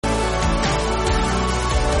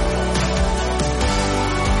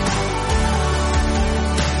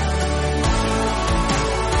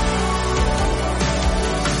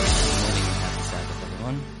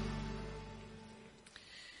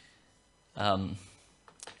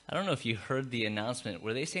I don't know if you heard the announcement.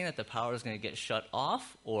 Were they saying that the power is going to get shut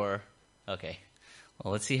off, or? Okay.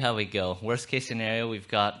 Well, let's see how we go. Worst case scenario, we've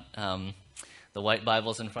got the white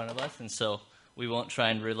Bibles in front of us, and so we won't try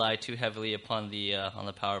and rely too heavily upon the on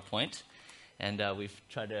the PowerPoint. And we've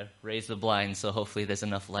tried to raise the blinds, so hopefully there's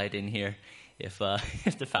enough light in here. If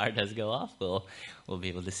if the power does go off, we'll be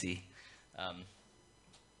able to see.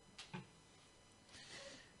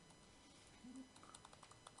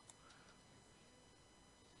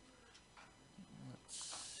 Let's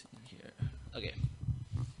see here. Okay.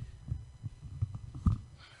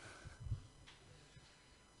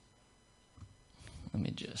 Let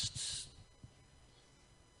me just...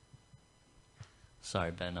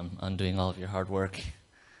 Sorry, Ben, I'm undoing all of your hard work.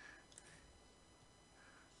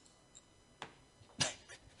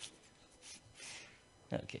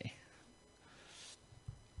 Okay.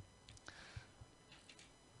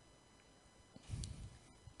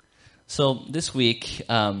 So this week,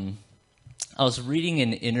 I was reading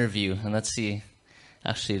an interview, and let's see.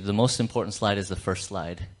 Actually, the most important slide is the first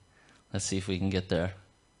slide. Let's see if we can get there.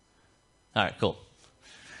 All right, cool.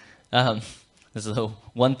 This is the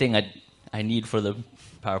one thing I need for the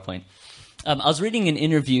PowerPoint. I was reading an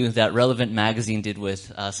interview that Relevant Magazine did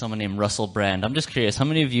with someone named Russell Brand. I'm just curious, how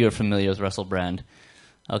many of you are familiar with Russell Brand?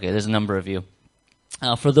 Okay, there's a number of you.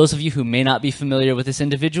 For those of you who may not be familiar with this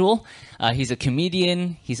individual, he's a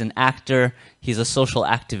comedian, he's an actor, he's a social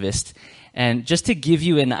activist. And just to give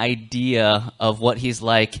you an idea of what he's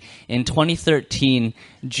like, in 2013,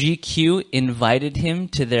 GQ invited him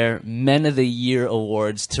to their Men of the Year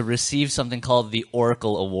Awards to receive something called the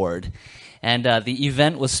Oracle Award. And the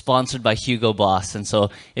event was sponsored by Hugo Boss. And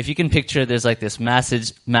so if you can picture, there's like this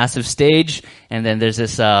massive stage, and then there's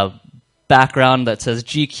this background that says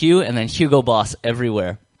GQ, and then Hugo Boss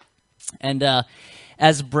everywhere. And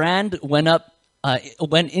as Brand went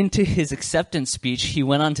into his acceptance speech, he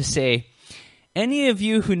went on to say, "Any of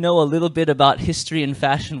you who know a little bit about history and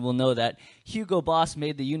fashion will know that Hugo Boss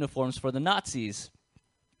made the uniforms for the Nazis."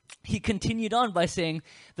 He continued on by saying,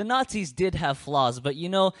 "The Nazis did have flaws, but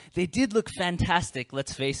they did look fantastic,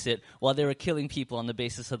 let's face it, while they were killing people on the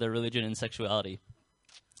basis of their religion and sexuality."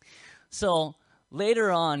 So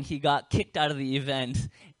later on, he got kicked out of the event,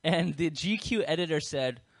 and the GQ editor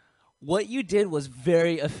said, "What you did was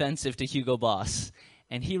very offensive to Hugo Boss."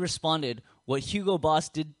 And he responded, "What Hugo Boss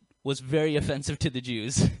did was very offensive to the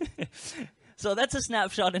Jews." So that's a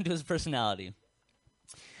snapshot into his personality.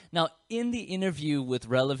 Now, in the interview with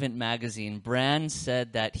Relevant Magazine, Brand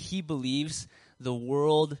said that he believes the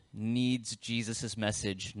world needs Jesus'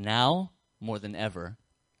 message now more than ever.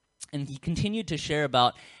 And he continued to share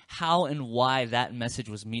about how and why that message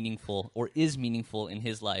was meaningful or is meaningful in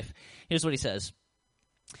his life. Here's what he says.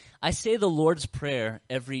 "I say the Lord's Prayer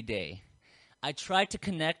every day. I try to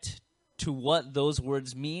connect to what those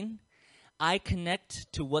words mean. I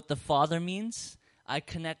connect to what the Father means. I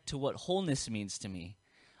connect to what wholeness means to me.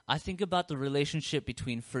 I think about the relationship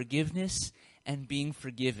between forgiveness and being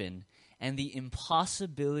forgiven, and the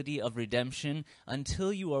impossibility of redemption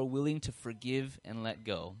until you are willing to forgive and let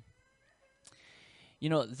go."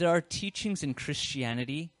 There are teachings in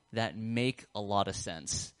Christianity that make a lot of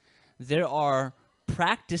sense. There are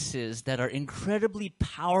practices that are incredibly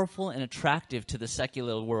powerful and attractive to the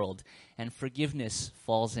secular world, and forgiveness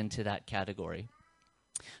falls into that category.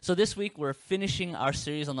 So this week we're finishing our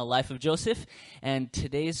series on the life of Joseph, and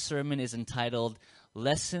today's sermon is entitled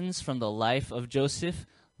Lessons from the Life of Joseph,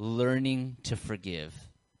 Learning to Forgive.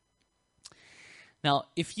 Now,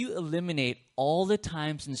 if you eliminate all the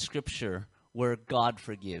times in Scripture where God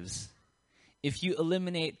forgives, if you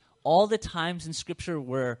eliminate all the times in Scripture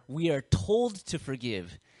where we are told to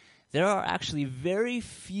forgive, there are actually very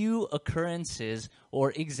few occurrences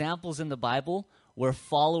or examples in the Bible where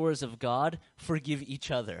followers of God forgive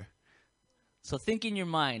each other. So think in your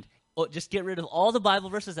mind, just get rid of all the Bible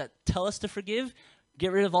verses that tell us to forgive,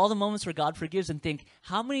 get rid of all the moments where God forgives, and think,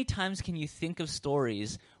 how many times can you think of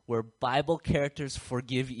stories where Bible characters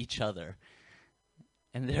forgive each other?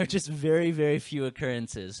 And there are just very, very few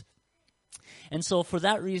occurrences. And so for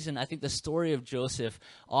that reason, I think the story of Joseph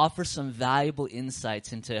offers some valuable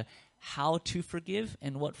insights into how to forgive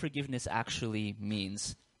and what forgiveness actually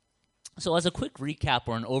means. So as a quick recap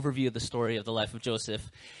or an overview of the story of the life of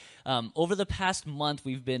Joseph, over the past month,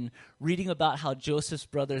 we've been reading about how Joseph's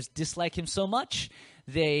brothers dislike him so much.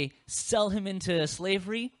 They sell him into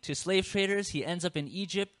slavery to slave traders. He ends up in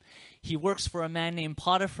Egypt. He works for a man named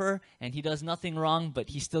Potiphar, and he does nothing wrong, but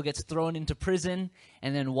he still gets thrown into prison.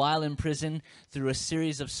 And then while in prison, through a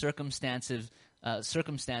series of circumstances,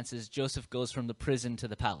 Joseph goes from the prison to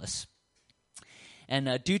the palace.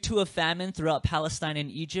 And due to a famine throughout Palestine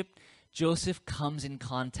and Egypt, Joseph comes in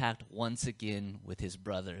contact once again with his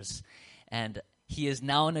brothers. And he is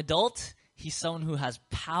now an adult. He's someone who has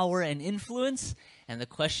power and influence. And the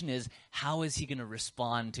question is, how is he going to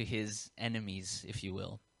respond to his enemies, if you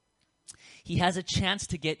will? He has a chance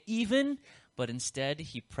to get even, but instead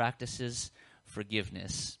he practices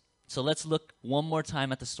forgiveness. So let's look one more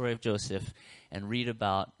time at the story of Joseph and read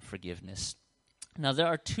about forgiveness. Now, there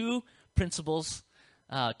are two principles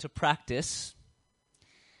to practice.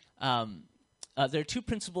 There are two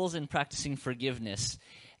principles in practicing forgiveness.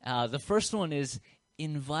 The first one is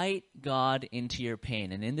invite God into your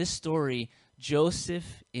pain. And in this story,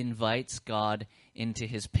 Joseph invites God into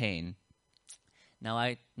his pain. Now,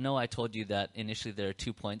 I know I told you that initially there are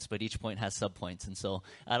 2 points, but each point has subpoints, and so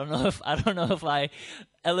I don't know if I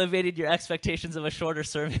elevated your expectations of a shorter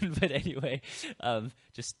sermon, but anyway,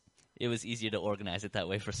 just it was easier to organize it that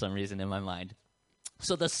way for some reason in my mind.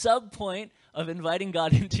 So the subpoint of inviting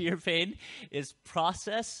God into your pain is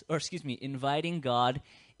inviting God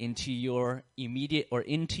into your immediate or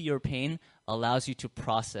into your pain allows you to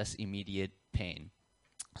process immediate pain.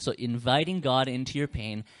 So inviting God into your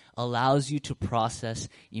pain allows you to process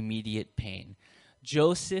immediate pain.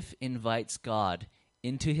 Joseph invites God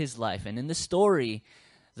into his life. And in the story,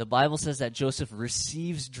 the Bible says that Joseph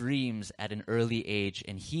receives dreams at an early age,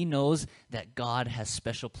 and he knows that God has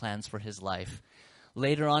special plans for his life.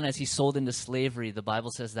 Later on, as he's sold into slavery, the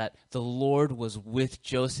Bible says that the Lord was with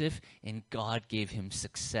Joseph and God gave him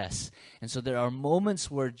success. And so there are moments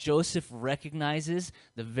where Joseph recognizes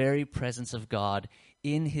the very presence of God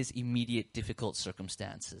in his immediate difficult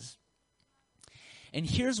circumstances. And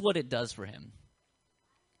here's what it does for him.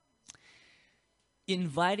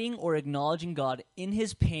 Inviting or acknowledging God in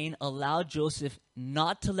his pain allowed Joseph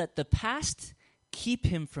not to let the past keep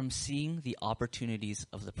him from seeing the opportunities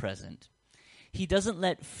of the present. He doesn't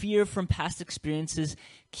let fear from past experiences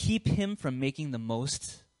keep him from making the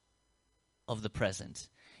most of the present.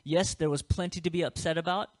 Yes, there was plenty to be upset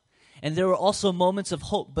about, and there were also moments of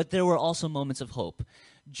hope, but there were also moments of hope.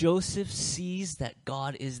 Joseph sees that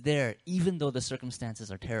God is there, even though the circumstances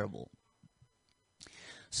are terrible.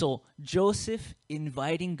 So Joseph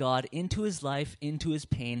inviting God into his life, into his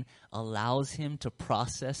pain, allows him to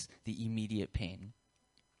process the immediate pain.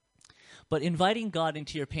 But inviting God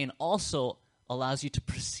into your pain also allows you to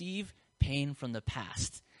perceive pain from the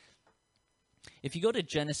past. If you go to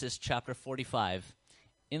Genesis chapter 45,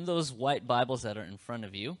 in those white Bibles that are in front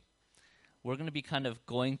of you, we're going to be kind of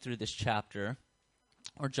going through this chapter,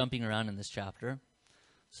 or jumping around in this chapter.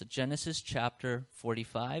 So Genesis chapter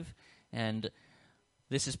 45, and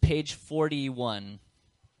this is page 41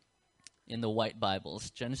 in the white Bibles.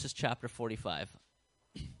 Genesis chapter 45.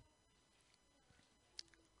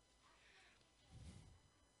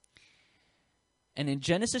 And in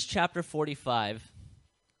Genesis chapter 45,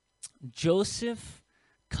 Joseph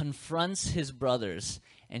confronts his brothers,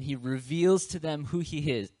 and he reveals to them who he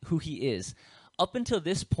is. Up until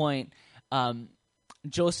this point,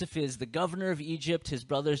 Joseph is the governor of Egypt. His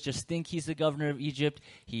brothers just think he's the governor of Egypt.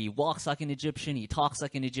 He walks like an Egyptian. He talks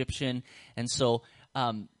like an Egyptian. And so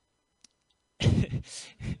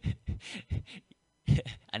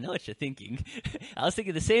I know what you're thinking. I was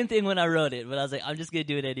thinking the same thing when I wrote it, but I was like, I'm just going to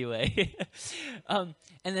do it anyway. And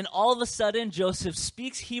then all of a sudden, Joseph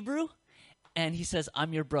speaks Hebrew, and he says,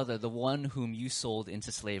 I'm your brother, the one whom you sold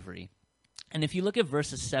into slavery. And if you look at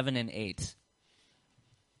verses 7 and 8,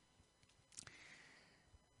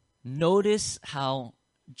 notice how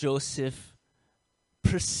Joseph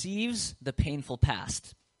perceives the painful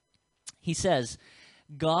past. He says,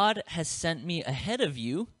 God has sent me ahead of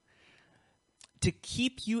you to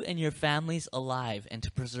keep you and your families alive and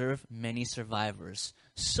to preserve many survivors.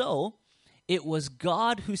 So, it was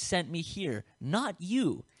God who sent me here, not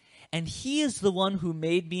you. And he is the one who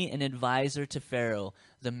made me an advisor to Pharaoh,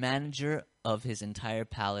 the manager of his entire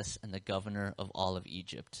palace and the governor of all of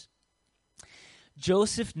Egypt.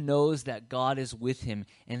 Joseph knows that God is with him,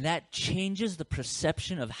 and that changes the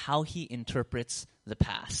perception of how he interprets the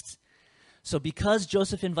past. So because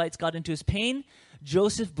Joseph invites God into his pain,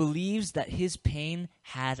 Joseph believes that his pain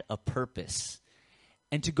had a purpose.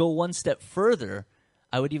 And to go one step further,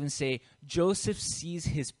 I would even say Joseph sees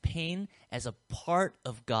his pain as a part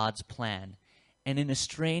of God's plan, and in a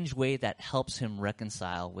strange way that helps him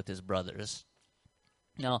reconcile with his brothers.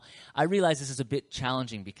 Now, I realize this is a bit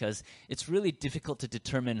challenging because it's really difficult to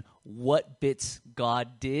determine what bits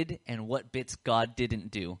God did and what bits God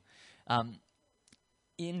didn't do.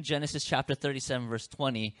 In Genesis chapter 37, verse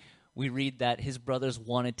 20, we read that his brothers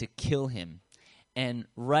wanted to kill him. And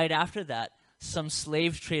right after that, some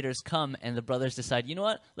slave traders come and the brothers decide, you know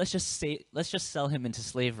what, let's just sell him into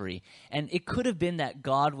slavery. And it could have been that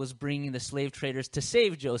God was bringing the slave traders to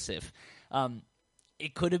save Joseph.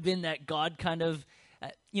 It could have been that God kind of,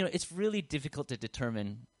 it's really difficult to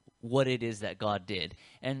determine what it is that God did.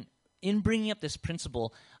 And in bringing up this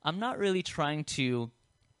principle, I'm not really trying to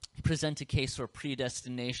present a case for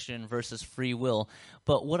predestination versus free will,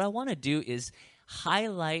 but what I want to do is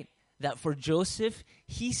highlight that for Joseph,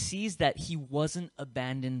 he sees that he wasn't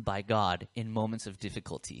abandoned by God in moments of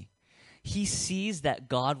difficulty. He sees that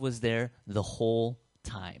God was there the whole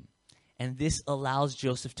time. And this allows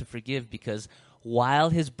Joseph to forgive because while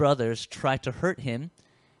his brothers tried to hurt him,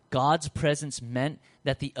 God's presence meant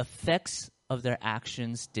that the effects of their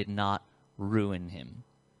actions did not ruin him.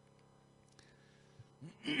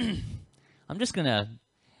 I'm just going to...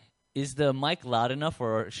 Is the mic loud enough,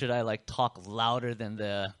 or should I talk louder than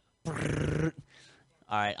the... All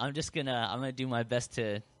right, I'm gonna do my best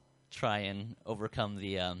to try and overcome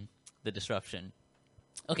the disruption.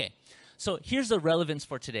 Okay, so here's the relevance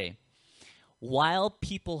for today. While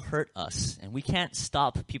people hurt us, and we can't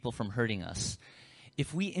stop people from hurting us,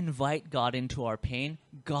 if we invite God into our pain,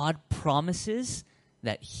 God promises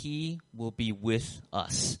that He will be with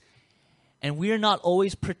us. And we are not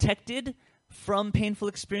always protected from painful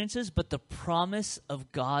experiences, but the promise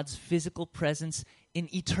of God's physical presence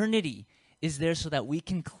in eternity is there so that we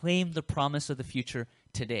can claim the promise of the future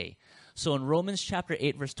today. So in Romans chapter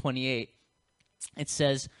 8, verse 28, it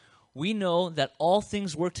says, "We know that all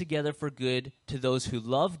things work together for good to those who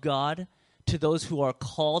love God, to those who are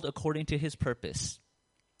called according to His purpose."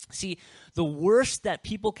 See, the worst that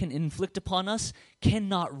people can inflict upon us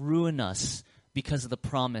cannot ruin us because of the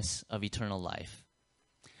promise of eternal life.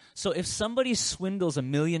 So if somebody swindles $1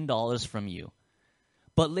 million from you,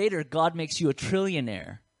 but later God makes you a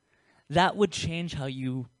trillionaire, that would change how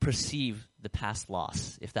you perceive the past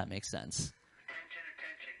loss, if that makes sense.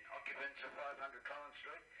 Attention, occupants of 500 Collins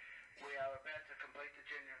Street. We are about to complete the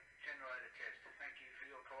generator test. Thank you for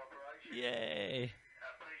your cooperation. Yay.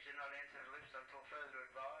 Please do not enter the lifts until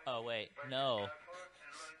further advised. Oh, wait, Go no. for it,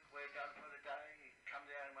 and look, we're done for the day. Come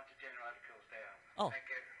down once the generator cools down. Oh, Thank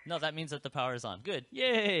you. no, that means that the power is on. Good.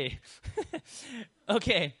 Yay.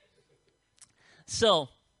 Okay. So,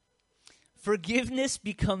 forgiveness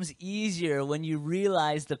becomes easier when you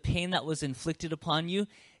realize the pain that was inflicted upon you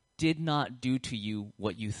did not do to you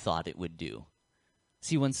what you thought it would do.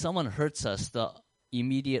 See, when someone hurts us, the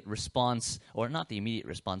immediate response, or not the immediate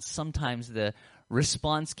response, sometimes the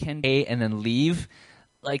response can be and then leave.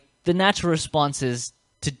 Like, the natural response is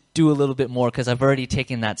to do a little bit more because I've already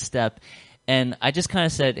taken that step. And I just kind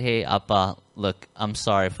of said, "Hey, Appa, look, I'm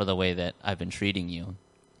sorry for the way that I've been treating you."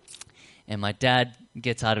 And my dad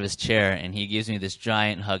gets out of his chair and he gives me this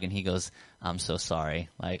giant hug and he goes, "I'm so sorry.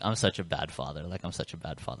 I'm such a bad father. I'm such a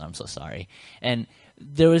bad father. I'm so sorry." And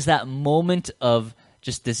there was that moment of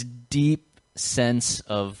just this deep sense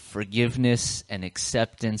of forgiveness and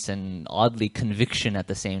acceptance and oddly conviction at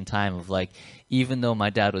the same time of even though my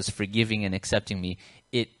dad was forgiving and accepting me,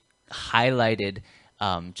 it highlighted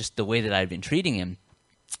just the way that I'd been treating him.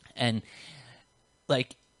 And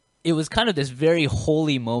it was kind of this very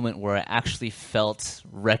holy moment where I actually felt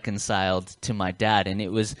reconciled to my dad. And it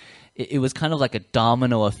was kind of like a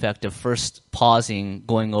domino effect of first pausing,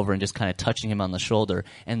 going over and just kind of touching him on the shoulder,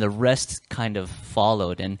 and the rest kind of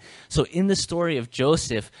followed. And so in the story of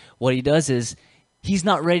Joseph, what he does is he's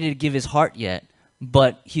not ready to give his heart yet,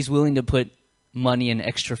 but he's willing to put money and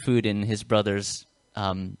extra food in his brother's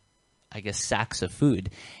sacks of food.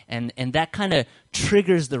 And that kind of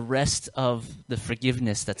triggers the rest of the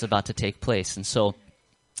forgiveness that's about to take place. And so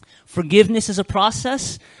forgiveness is a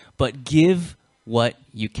process, but give what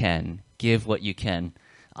you can. Give what you can.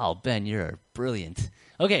 Oh, Ben, you're brilliant.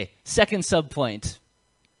 Okay, second subpoint.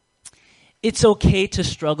 It's okay to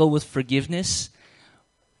struggle with forgiveness,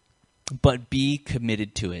 but be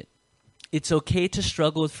committed to it. It's okay to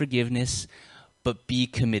struggle with forgiveness, but be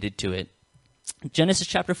committed to it. Genesis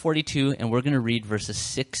chapter 42, and we're going to read verses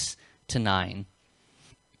 6 to 9.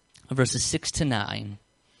 Verses 6 to 9.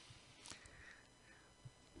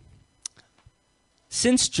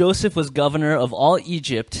 "Since Joseph was governor of all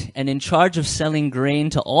Egypt and in charge of selling grain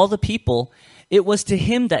to all the people, it was to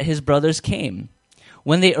him that his brothers came.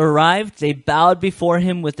 When they arrived, they bowed before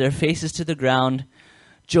him with their faces to the ground.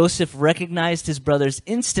 Joseph recognized his brothers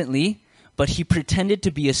instantly, but he pretended to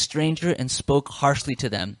be a stranger and spoke harshly to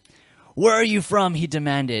them. 'Where are you from?' he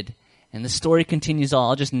demanded." And the story continues on.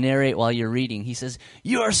 I'll just narrate while you're reading. He says,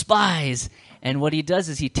 "You are spies." And what he does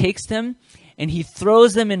is he takes them and he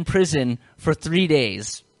throws them in prison for 3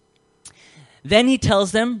 days. Then he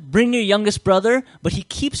tells them, bring your youngest brother, but he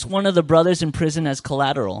keeps one of the brothers in prison as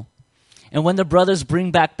collateral. And when the brothers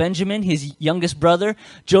bring back Benjamin, his youngest brother,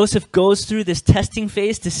 Joseph goes through this testing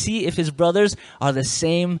phase to see if his brothers are the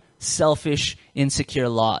same selfish, insecure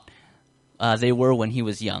lot they were when he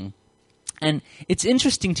was young. And it's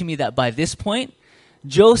interesting to me that by this point,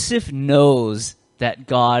 Joseph knows that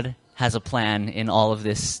God has a plan in all of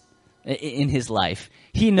this, in his life.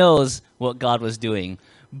 He knows what God was doing.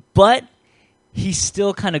 But he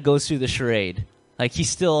still kind of goes through the charade. Like, he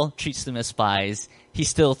still treats them as spies. He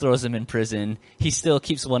still throws them in prison. He still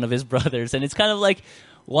keeps one of his brothers. And it's kind of like,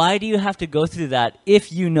 why do you have to go through that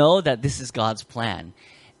if you know that this is God's plan?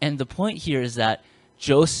 And the point here is that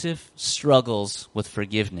Joseph struggles with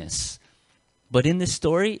forgiveness. But in this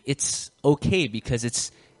story, it's okay because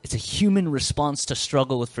it's a human response to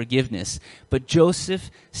struggle with forgiveness. But Joseph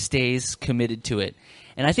stays committed to it.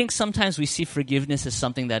 And I think sometimes we see forgiveness as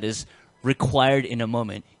something that is required in a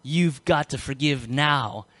moment. You've got to forgive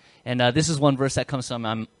now. And this is one verse that comes to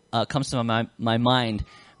my mind,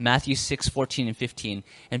 Matthew 6:14 and 15.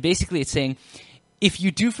 And basically it's saying, if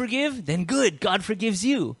you do forgive, then good, God forgives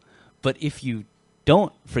you. But if you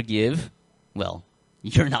don't forgive, well,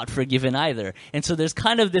 you're not forgiven either. And so there's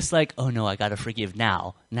kind of this like, oh no, I got to forgive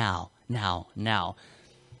now.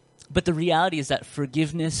 But the reality is that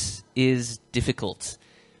forgiveness is difficult.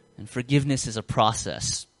 And forgiveness is a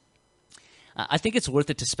process. I think it's worth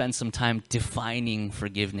it to spend some time defining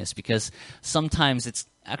forgiveness, because sometimes it's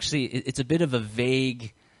a bit of a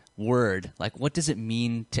vague word. Like, what does it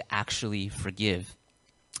mean to actually forgive?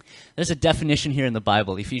 There's a definition here in the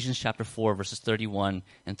Bible, Ephesians chapter 4, verses 31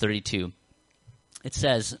 and 32. It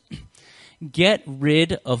says, get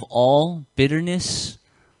rid of all bitterness,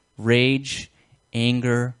 rage,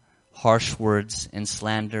 anger, harsh words, and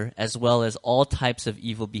slander, as well as all types of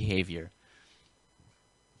evil behavior.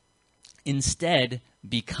 Instead,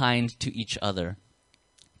 be kind to each other,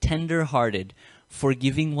 tender-hearted,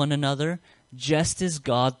 forgiving one another, just as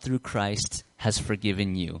God through Christ has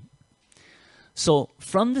forgiven you. So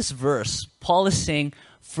from this verse, Paul is saying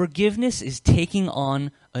forgiveness is taking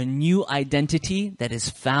on a new identity that is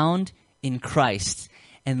found in Christ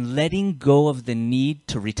and letting go of the need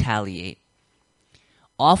to retaliate.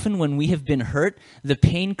 Often when we have been hurt, the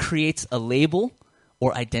pain creates a label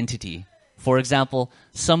or identity. For example,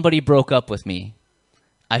 somebody broke up with me.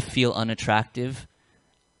 I feel unattractive.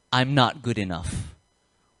 I'm not good enough.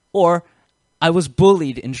 Or I was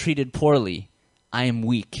bullied and treated poorly. I am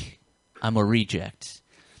weak. I'm a reject.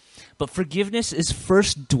 But forgiveness is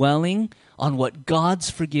first dwelling on what God's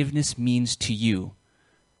forgiveness means to you.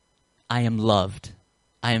 I am loved.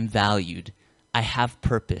 I am valued. I have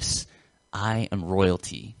purpose. I am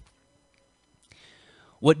royalty.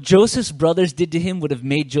 What Joseph's brothers did to him would have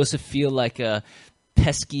made Joseph feel like a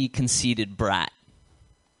pesky, conceited brat.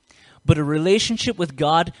 But a relationship with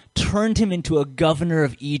God turned him into a governor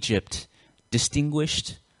of Egypt,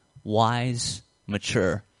 distinguished, wise,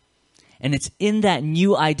 mature. And it's in that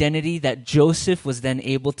new identity that Joseph was then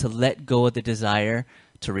able to let go of the desire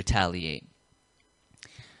to retaliate.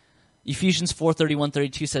 Ephesians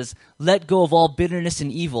 4:31-32 says, let go of all bitterness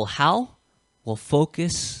and evil. How? Well,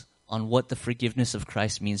 focus on what the forgiveness of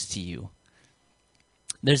Christ means to you.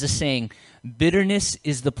 There's a saying, bitterness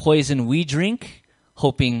is the poison we drink,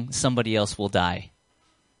 hoping somebody else will die.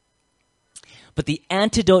 But the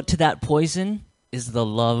antidote to that poison is the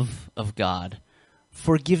love of God.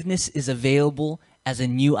 Forgiveness is available as a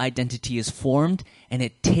new identity is formed, and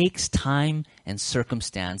it takes time and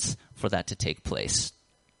circumstance for that to take place.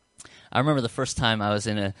 I remember the first time I was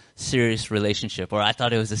in a serious relationship, or I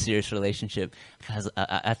thought it was a serious relationship, because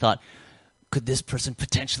I thought, could this person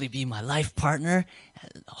potentially be my life partner?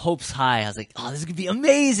 Hopes high. I was like, oh, this is going to be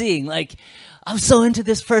amazing. Like, I'm so into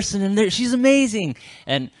this person, and she's amazing.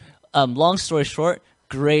 And long story short,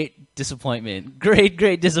 great disappointment.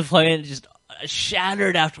 Great disappointment. Just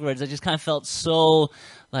shattered afterwards. I just kind of felt so,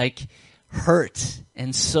 like, hurt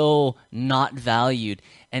and so not valued.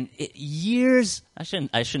 And years, I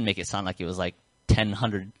shouldn't make it sound like it was like 10,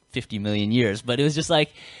 150 million years, but it was just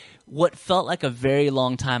like what felt like a very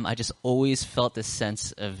long time. I just always felt this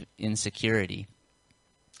sense of insecurity.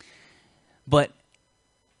 But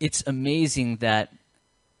it's amazing that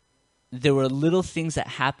there were little things that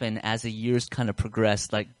happened as the years kind of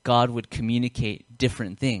progressed, like God would communicate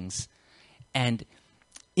different things. And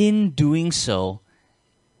in doing so,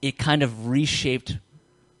 it kind of reshaped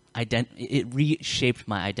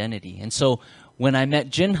my identity. And so when I met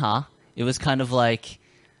Jinha, it was kind of like,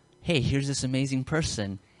 hey, here's this amazing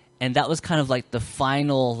person. And that was kind of like the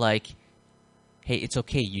final, like, hey, it's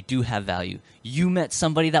okay, you do have value. You met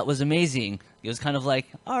somebody that was amazing. It was kind of like,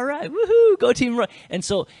 all right, woohoo, go Team Roy. And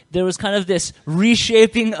so there was kind of this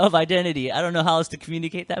reshaping of identity. I don't know how else to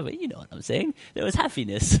communicate that, but you know what I'm saying. There was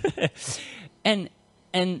happiness. and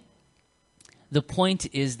the point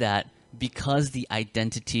is that because the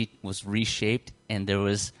identity was reshaped and there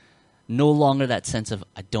was no longer that sense of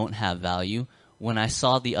I don't have value, when I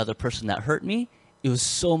saw the other person that hurt me, it was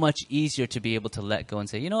so much easier to be able to let go and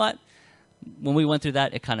say, you know what? When we went through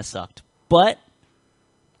that, it kind of sucked. But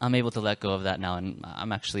I'm able to let go of that now, and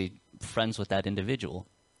I'm actually friends with that individual.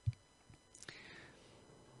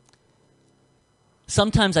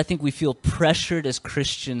 Sometimes I think we feel pressured as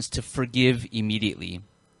Christians to forgive immediately.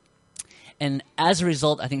 And as a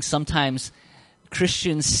result, I think sometimes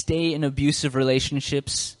Christians stay in abusive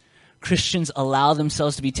relationships. Christians allow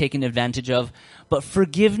themselves to be taken advantage of. But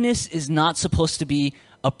forgiveness is not supposed to be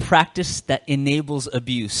a practice that enables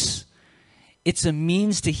abuse. It's a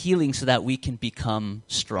means to healing so that we can become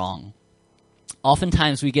strong.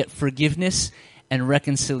 Oftentimes we get forgiveness and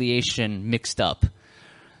reconciliation mixed up.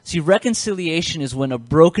 See, reconciliation is when a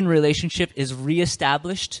broken relationship is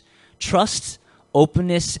reestablished, trust,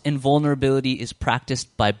 openness, and vulnerability is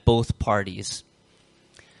practiced by both parties.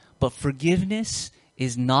 But forgiveness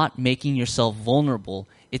is not making yourself vulnerable.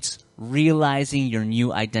 It's realizing your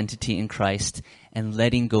new identity in Christ and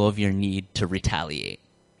letting go of your need to retaliate.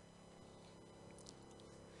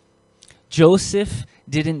 Joseph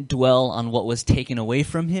didn't dwell on what was taken away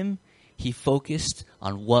from him. He focused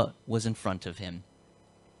on what was in front of him.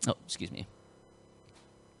 Oh, excuse me.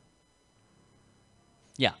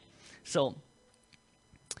 Yeah. So,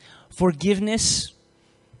 forgiveness,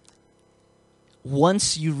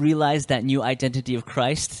 once you realize that new identity of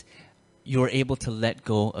Christ, you're able to let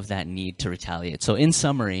go of that need to retaliate. So in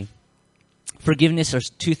summary, forgiveness are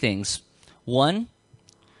two things. One,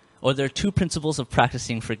 or there are two principles of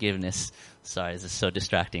practicing forgiveness. Sorry, this is so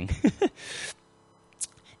distracting.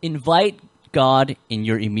 Invite God in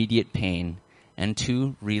your immediate pain. And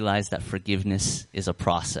two, realize that forgiveness is a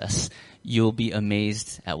process. You'll be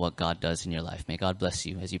amazed at what God does in your life. May God bless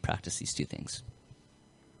you as you practice these two things.